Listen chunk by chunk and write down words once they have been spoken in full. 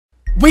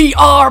We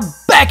are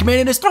back, man,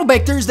 and it's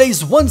Throwback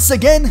Thursdays once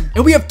again,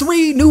 and we have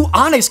 3 new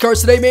Onyx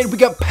cards today, man. We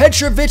got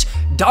Petrovic,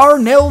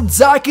 Darnell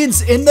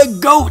Dawkins, and the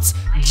GOAT,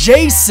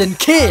 Jason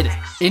Kidd.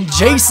 And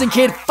Jason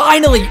Kidd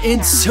finally in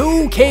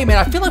 2K, man.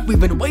 I feel like we've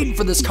been waiting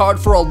for this card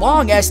for a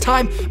long-ass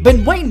time.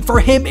 Been waiting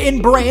for him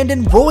in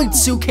Brandon Roy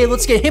 2K.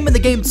 Let's get him in the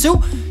game,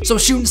 too. So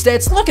shooting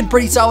stats looking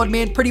pretty solid,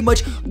 man. Pretty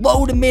much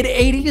low to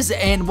mid-80s.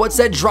 And what's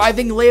that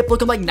driving layup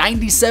looking like?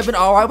 97.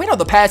 All right, we know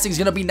the passing's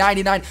going to be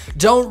 99.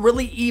 Don't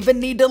really even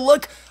need to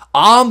look.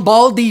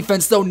 On-ball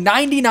defense, though,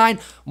 99.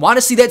 Want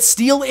to see that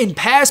steal in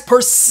pass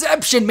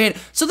perception, man.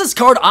 So this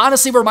card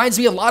honestly reminds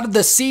me a lot of the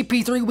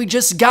CP3 we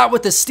just got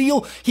with the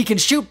steal. He can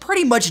shoot,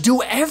 pretty much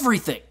do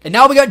everything. And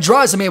now we got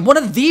Draza, man, one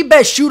of the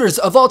best shooters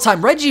of all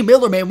time. Reggie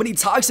Miller, man, when he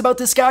talks about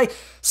this guy,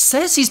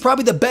 says he's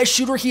probably the best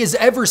shooter he has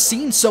ever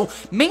seen. So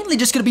mainly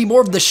just going to be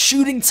more of the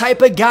shooting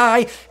type of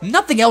guy.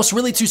 Nothing else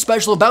really too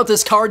special about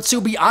this card, to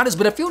be honest.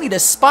 But if you need a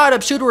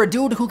spot-up shooter or a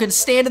dude who can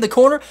stand in the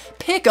corner,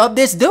 pick up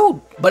this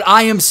dude. But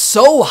I am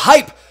so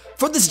hyped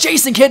for this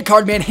Jason Kidd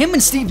card, man. Him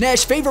and Steve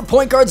Nash, favorite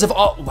point guards of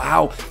all.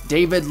 Wow,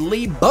 David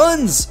Lee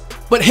Buns.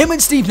 But him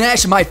and Steve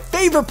Nash, my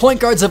favorite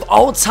point guards of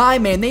all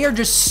time, man. They are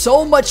just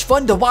so much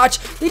fun to watch.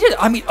 They did,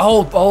 I mean,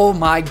 oh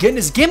my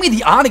goodness. Give me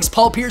the Onyx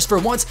Paul Pierce for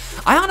once.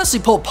 I honestly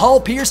pulled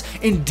Paul Pierce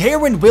and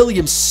Darren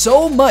Williams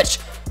so much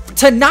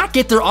to not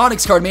get their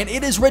Onyx card, man.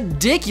 It is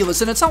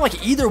ridiculous, and it's not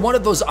like either one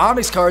of those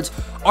Onyx cards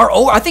are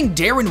over. I think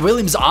Darren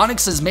Williams'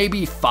 Onyx is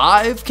maybe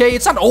 5K.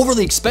 It's not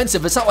overly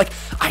expensive. It's not like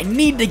I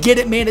need to get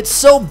it, man. It's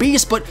so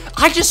beast, but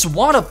I just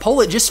want to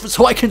pull it just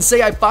so I can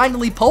say I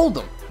finally pulled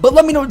them. But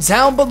let me know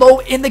down below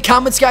in the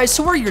comments, guys,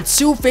 who are your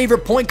 2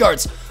 favorite point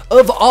guards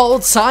of all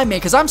time, man?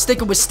 Because I'm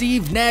sticking with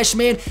Steve Nash,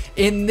 man,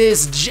 in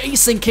this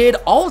Jason Kidd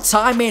all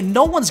time, man.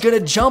 No one's gonna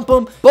jump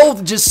him.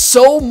 Both just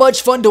so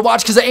much fun to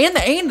watch. Because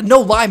and no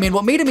lie, man,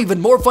 what made him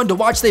even more fun to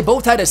watch, they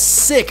both had a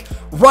sick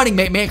running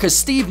mate, man. Because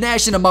Steve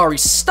Nash and Amari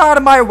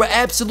Stoudemire were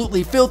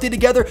absolutely filthy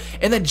together,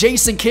 and then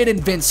Jason Kidd and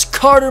Vince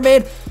Carter,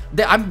 man.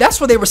 That's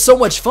why they were so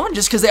much fun,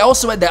 just because they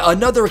also had that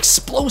another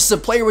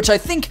explosive player, which I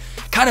think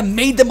kind of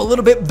made them a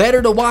little bit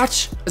better to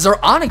watch. As our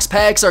Onyx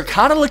packs are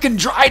kind of looking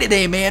dry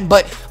today, man.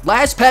 But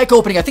last pack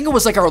opening, I think it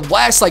was like our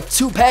last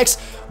 2 packs,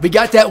 we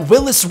got that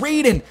Willis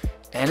Reed and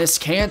Ennis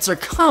Cancer.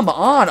 Come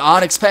on,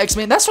 Onyx packs,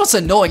 man. That's what's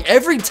annoying.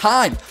 Every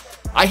time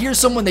I hear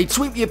someone, they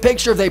tweet me a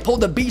picture if they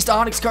pulled the Beast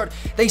Onyx card,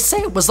 they say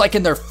it was like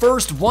in their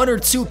first 1 or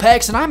 2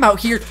 packs, and I'm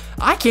out here,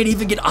 I can't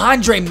even get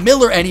Andre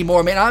Miller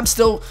anymore, man. I'm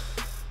still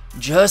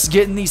just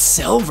getting these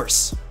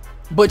silvers.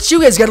 But you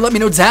guys gotta let me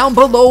know down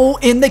below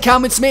in the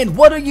comments, man.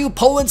 What are you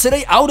pulling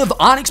today out of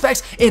Onyx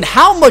packs? And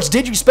how much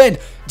did you spend?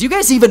 Do you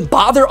guys even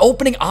bother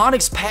opening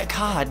Onyx pack?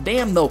 God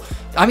damn, though.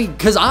 I mean,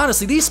 because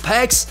honestly, these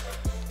packs,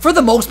 for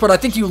the most part, I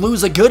think you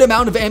lose a good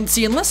amount of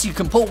MT unless you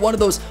can pull one of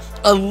those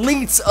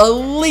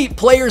elite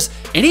players.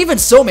 And even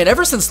so, man,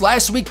 ever since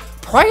last week,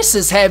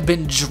 prices have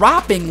been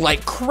dropping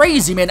like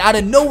crazy, man, out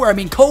of nowhere. I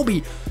mean,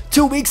 Kobe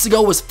 2 weeks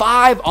ago was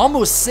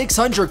almost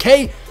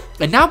 600K.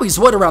 And now he's,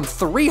 what, around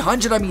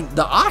 300? I mean,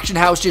 the auction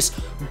house just,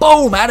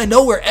 boom, out of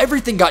nowhere,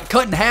 everything got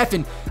cut in half.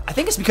 And I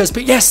think it's because,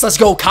 yes, let's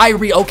go,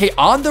 Kyrie. Okay,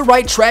 on the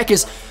right track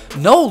is,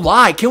 no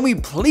lie, can we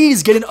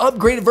please get an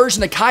upgraded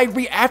version of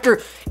Kyrie after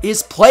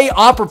his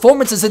playoff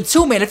performances? And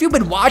 2, man, if you've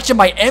been watching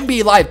my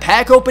NBA Live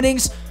pack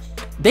openings,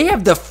 they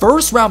have the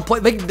first round play,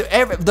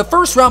 the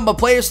first round of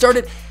players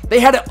started. They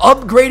had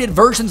upgraded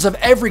versions of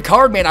every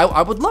card, man.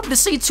 I would love to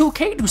see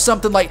 2K do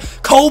something like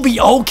Kobe.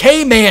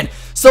 Okay, man.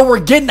 So we're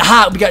getting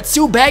hot. We got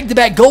 2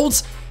 back-to-back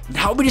golds.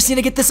 Now we just need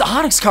to get this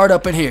Onyx card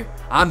up in here.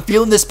 I'm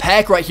feeling this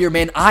pack right here,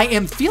 man. I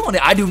am feeling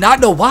it. I do not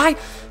know why.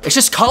 It's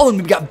just calling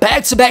me. We got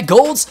back-to-back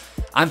golds.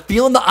 I'm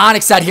feeling the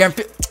Onyx out here.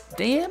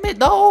 Damn it,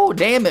 no.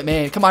 Damn it,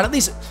 man. Come on, at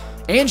least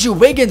Andrew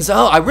Wiggins.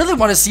 Oh, I really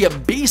want to see a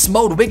beast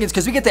mode Wiggins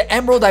because we get the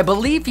Emerald. I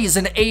believe he's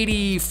an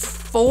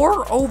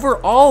 84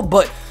 overall,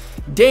 but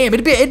damn,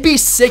 it'd be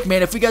sick,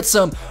 man, if we got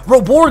some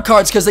reward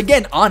cards. Because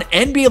again, on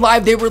NBA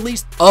Live, they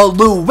released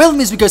Lou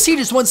Williams because he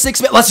just won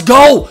 6 minutes. Let's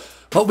go!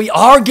 But we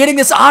are getting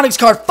this Onyx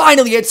card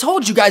finally. I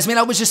told you guys, man,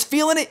 I was just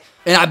feeling it.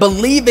 And I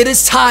believe it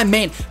is time,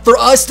 man, for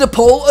us to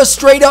pull a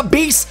straight up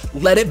beast.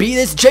 Let it be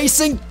this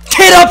Jason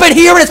Kidd up in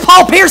here, and it's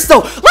Paul Pierce,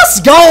 though.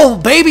 Let's go,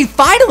 baby.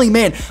 Finally,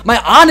 man.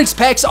 My Onyx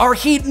packs are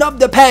heating up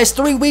the past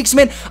 3 weeks,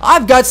 man.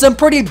 I've got some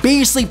pretty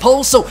beastly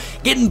pulls, so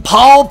getting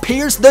Paul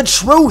Pierce, the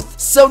truth.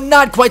 So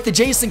not quite the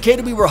Jason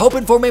Kidd we were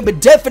hoping for, man,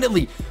 but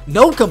definitely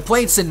no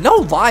complaints and no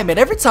lie, man.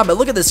 Every time I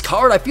look at this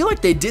card, I feel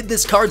like they did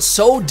this card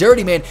so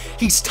dirty, man.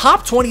 He's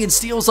top 20 in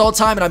steals all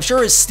time, and I'm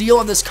sure his steal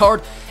on this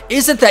card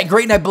isn't that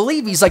great, and I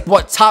believe he's like,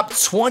 what, top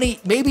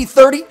 20, maybe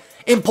 30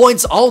 in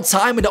points all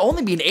time, and to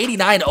only be an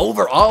 89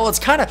 overall, it's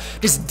kind of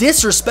just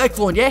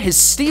disrespectful. And yeah, his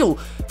steal,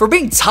 for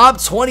being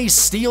top 20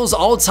 steals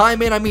all time,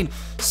 man, I mean,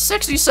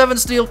 67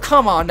 steal,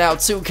 come on now,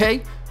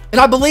 2K.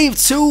 And I believe,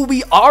 too,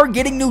 we are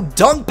getting new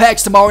dunk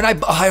packs tomorrow,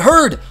 and I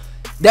heard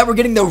that we're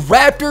getting the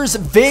Raptors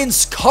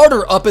Vince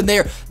Carter up in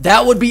there.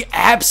 That would be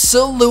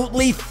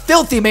absolutely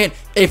filthy, man.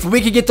 If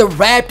we could get the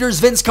Raptors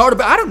Vince Carter,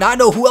 but I do not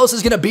know who else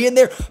is going to be in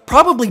there.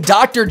 Probably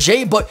Dr.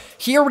 J, but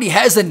he already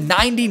has a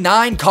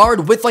 99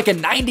 card with like a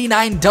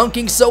 99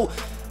 dunking, so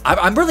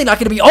I'm really not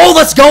going to be... Oh,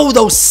 let's go,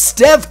 though.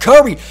 Steph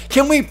Curry.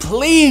 Can we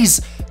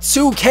please,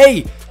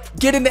 2K,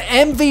 get an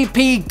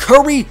MVP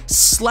Curry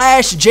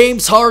 /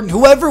 James Harden?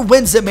 Whoever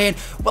wins it, man.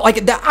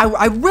 Like that,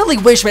 I really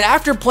wish, man,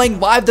 after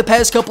playing live the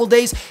past couple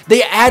days,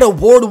 they add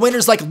award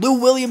winners like Lou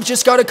Williams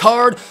just got a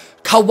card.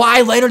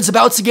 Kawhi Leonard's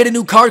about to get a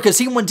new card because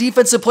he won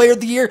Defensive Player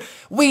of the Year.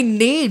 We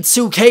need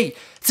 2K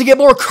to get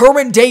more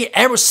current day,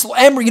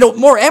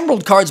 more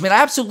Emerald cards, man. I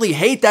absolutely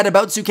hate that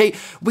about 2K.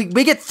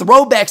 We get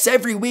throwbacks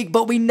every week,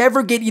 but we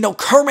never get,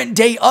 current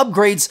day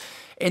upgrades.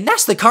 And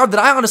that's the card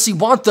that I honestly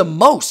want the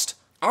most.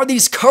 Are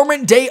these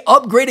current day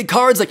upgraded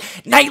cards like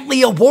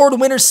nightly award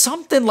winners,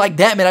 something like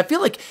that, man? I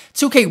feel like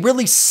 2K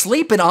really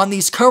sleeping on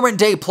these current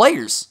day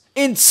players.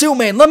 And 2,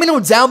 man, let me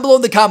know down below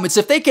in the comments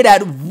if they could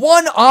add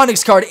one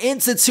Onyx card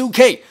into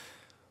 2K.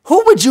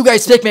 Who would you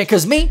guys pick, man?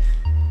 Because me,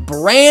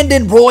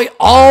 Brandon Roy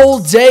all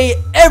day,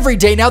 every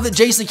day, now that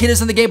Jason Kidd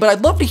is in the game. But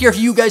I'd love to hear who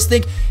you guys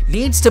think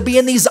needs to be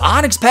in these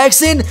Onyx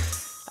packs in.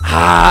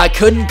 I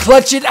couldn't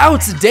clutch it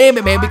out. Damn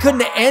it, man. We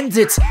couldn't end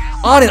it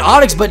on an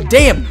Onyx, but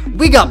damn,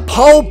 we got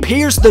Paul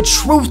Pierce, the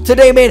truth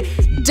today, man.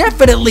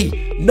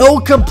 Definitely no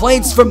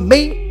complaints from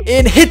me.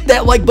 And hit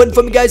that like button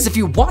for me, guys, if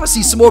you want to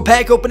see some more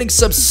pack openings.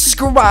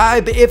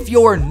 Subscribe if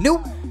you're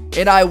new,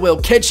 and I will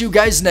catch you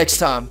guys next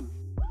time.